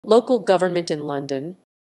Local government in London.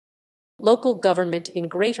 Local government in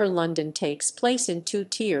Greater London takes place in two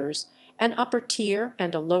tiers, an upper tier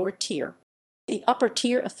and a lower tier. The upper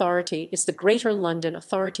tier authority is the Greater London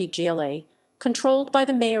Authority GLA, controlled by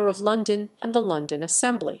the Mayor of London and the London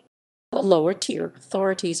Assembly. The lower tier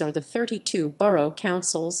authorities are the 32 borough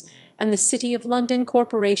councils and the City of London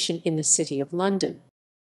Corporation in the City of London.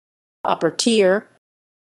 Upper tier.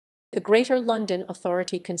 The Greater London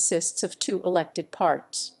Authority consists of two elected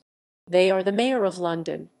parts. They are the Mayor of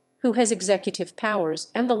London, who has executive powers,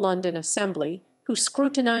 and the London Assembly, who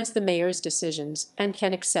scrutinize the mayor's decisions and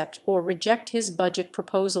can accept or reject his budget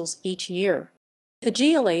proposals each year. The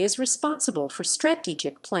GLA is responsible for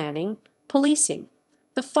strategic planning, policing,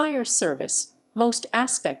 the fire service, most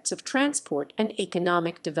aspects of transport and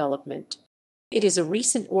economic development. It is a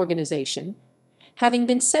recent organization, having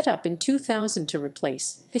been set up in 2000 to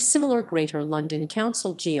replace the similar Greater London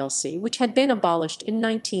Council GLC, which had been abolished in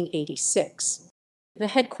 1986. The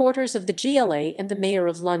headquarters of the GLA and the Mayor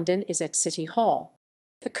of London is at City Hall.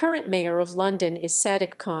 The current Mayor of London is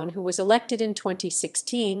Sadiq Khan, who was elected in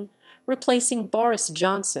 2016, replacing Boris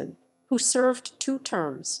Johnson, who served 2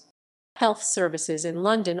 terms. Health services in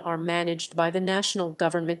London are managed by the national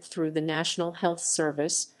government through the National Health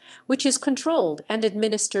Service, which is controlled and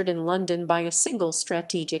administered in London by a single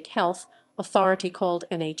strategic health authority called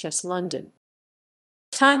NHS London.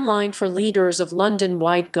 Timeline for leaders of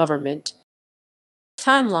London-wide government.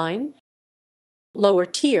 Timeline. Lower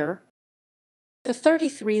tier. The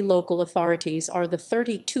 33 local authorities are the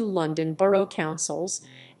 32 London Borough Councils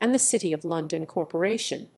and the City of London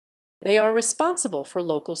Corporation. They are responsible for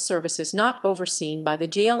local services not overseen by the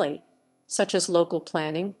GLA, such as local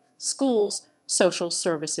planning, schools, social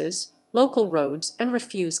services, local roads, and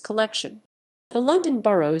refuse collection. The London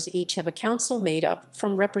boroughs each have a council made up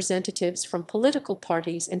from representatives from political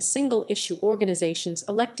parties and single-issue organizations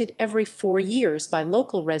elected every 4 years by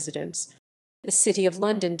local residents. The City of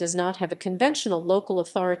London does not have a conventional local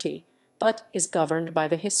authority, but is governed by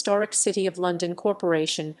the historic City of London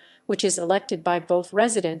Corporation, which is elected by both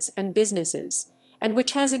residents and businesses, and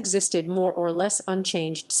which has existed more or less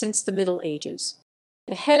unchanged since the Middle Ages.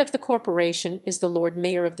 The head of the corporation is the Lord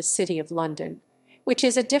Mayor of the City of London, which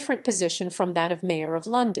is a different position from that of Mayor of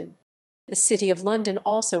London. The City of London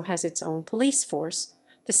also has its own police force,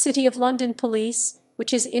 the City of London Police,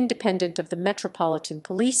 which is independent of the Metropolitan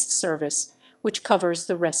Police Service, which covers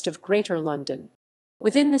the rest of Greater London.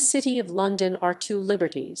 Within the City of London are 2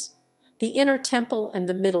 liberties, the Inner Temple and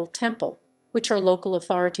the Middle Temple, which are local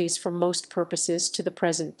authorities for most purposes to the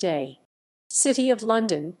present day. City of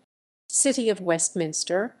London, City of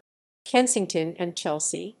Westminster, Kensington and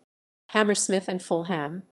Chelsea, Hammersmith and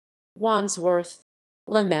Fulham, Wandsworth,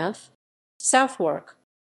 Lambeth, Southwark,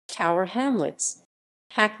 Tower Hamlets,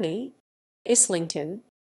 Hackney, Islington,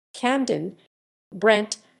 Camden,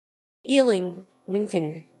 Brent, Ealing,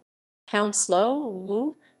 Lincoln,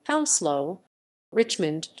 Hounslow,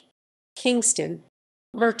 Richmond, Kingston,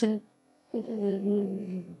 Merton,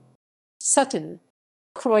 Sutton,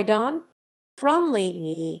 Croydon,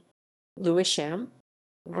 Bromley, Lewisham,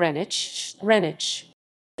 Greenwich,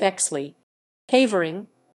 Bexley, Havering,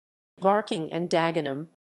 Barking and Dagenham,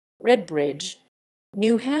 Redbridge,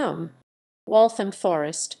 Newham, Waltham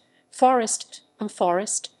Forest,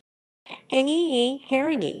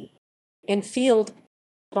 Haringey, Enfield,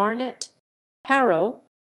 Barnet, Harrow,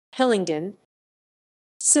 Hillingdon.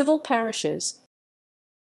 Civil parishes.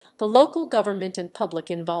 The Local Government and Public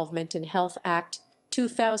Involvement in Health Act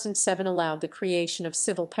 2007 allowed the creation of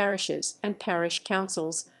civil parishes and parish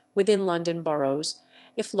councils within London boroughs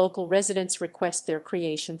if local residents request their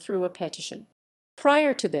creation through a petition.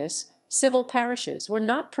 Prior to this, civil parishes were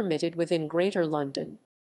not permitted within Greater London.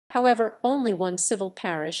 However, only one civil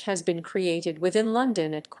parish has been created within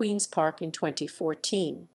London at Queen's Park in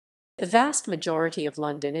 2014. The vast majority of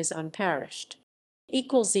London is unparished.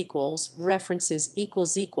 References